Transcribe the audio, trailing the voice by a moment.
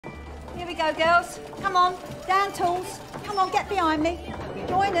Here we go, girls. Come on, down tools. Come on, get behind me.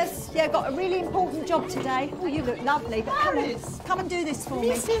 Join us. Yeah, got a really important job today. Oh, you look lovely, but come and do this for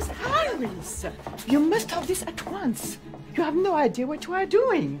me. Mrs. Harris, you must have this at once. You have no idea what you are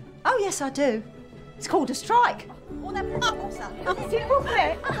doing. Oh, yes, I do. It's called a strike. S'il vous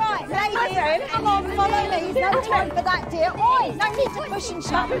plaît. Right, ladies, come on, follow me. There's no time for that, dear. Oi, no need to push and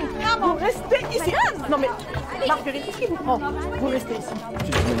shove. Come on. Vous restez ici. Non mais, Marguerite, qu'est-ce qui vous prend? Vous restez ici.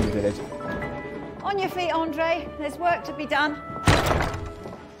 On your feet, André. There's work to be done.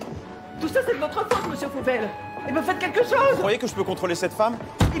 Tout ça, c'est de votre faute, monsieur Faubel. Et vous faites quelque chose. Vous croyez que je peux contrôler cette femme?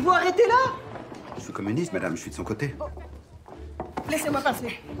 Et vous arrêtez là. Je suis communiste, madame, je suis de son côté. Laissez-moi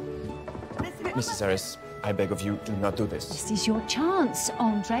passer. Mrs. Harris, I beg of you, do not do this. This is your chance,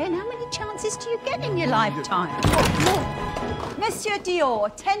 André. And how many chances do you get in your lifetime? Monsieur Dior,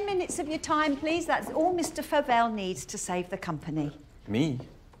 10 minutes of your time, please. That's all Mr. Faubel needs to save the company. Me?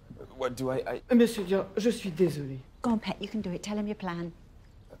 What do I... Monsieur Dior, je suis désolée. Go on, pet, you can do it. Tell him your plan.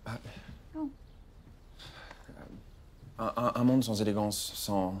 Un monde sans élégance,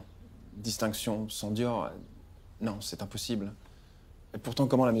 sans distinction, sans Dior, non, c'est impossible. Et pourtant,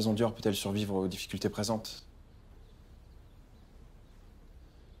 comment la maison Dior peut-elle survivre aux difficultés présentes?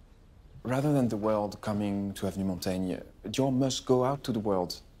 Rather than the world coming to Avenue Montaigne, Dior must go out to the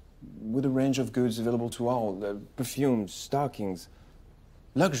world with a range of goods available to all, perfumes, stockings,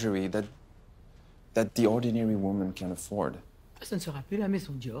 luxury that the ordinary woman can afford. Ça ne sera plus la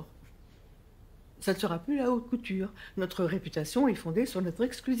maison Dior. Ça ne sera plus la haute couture. Notre réputation est fondée sur notre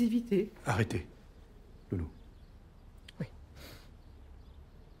exclusivité. Arrêtez, Loulou. Oui.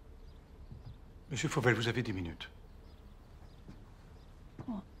 Monsieur Faubel, vous avez 10 minutes.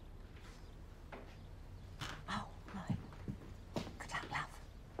 Oh. Oh, right. Good luck, love.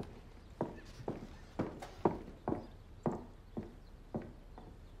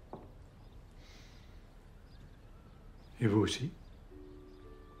 Et vous aussi?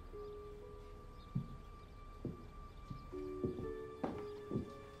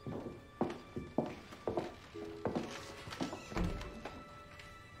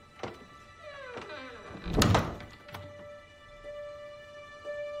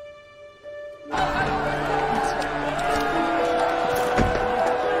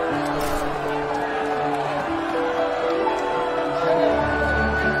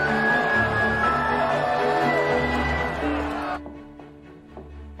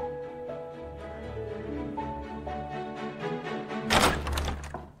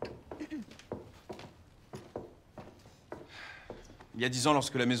 Il y a 10 ans,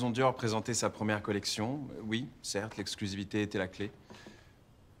 lorsque la maison Dior présentait sa première collection, oui, certes, l'exclusivité était la clé.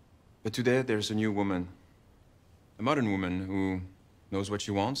 But today, there's a new woman. A modern woman who knows what she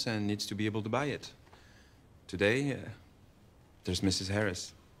wants and needs to be able to buy it. Today, there's Mrs.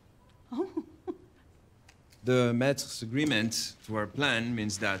 Harris. The maître's agreement to our plan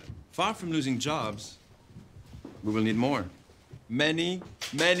means that, far from losing jobs, we will need more. Many,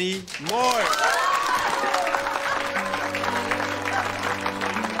 many more!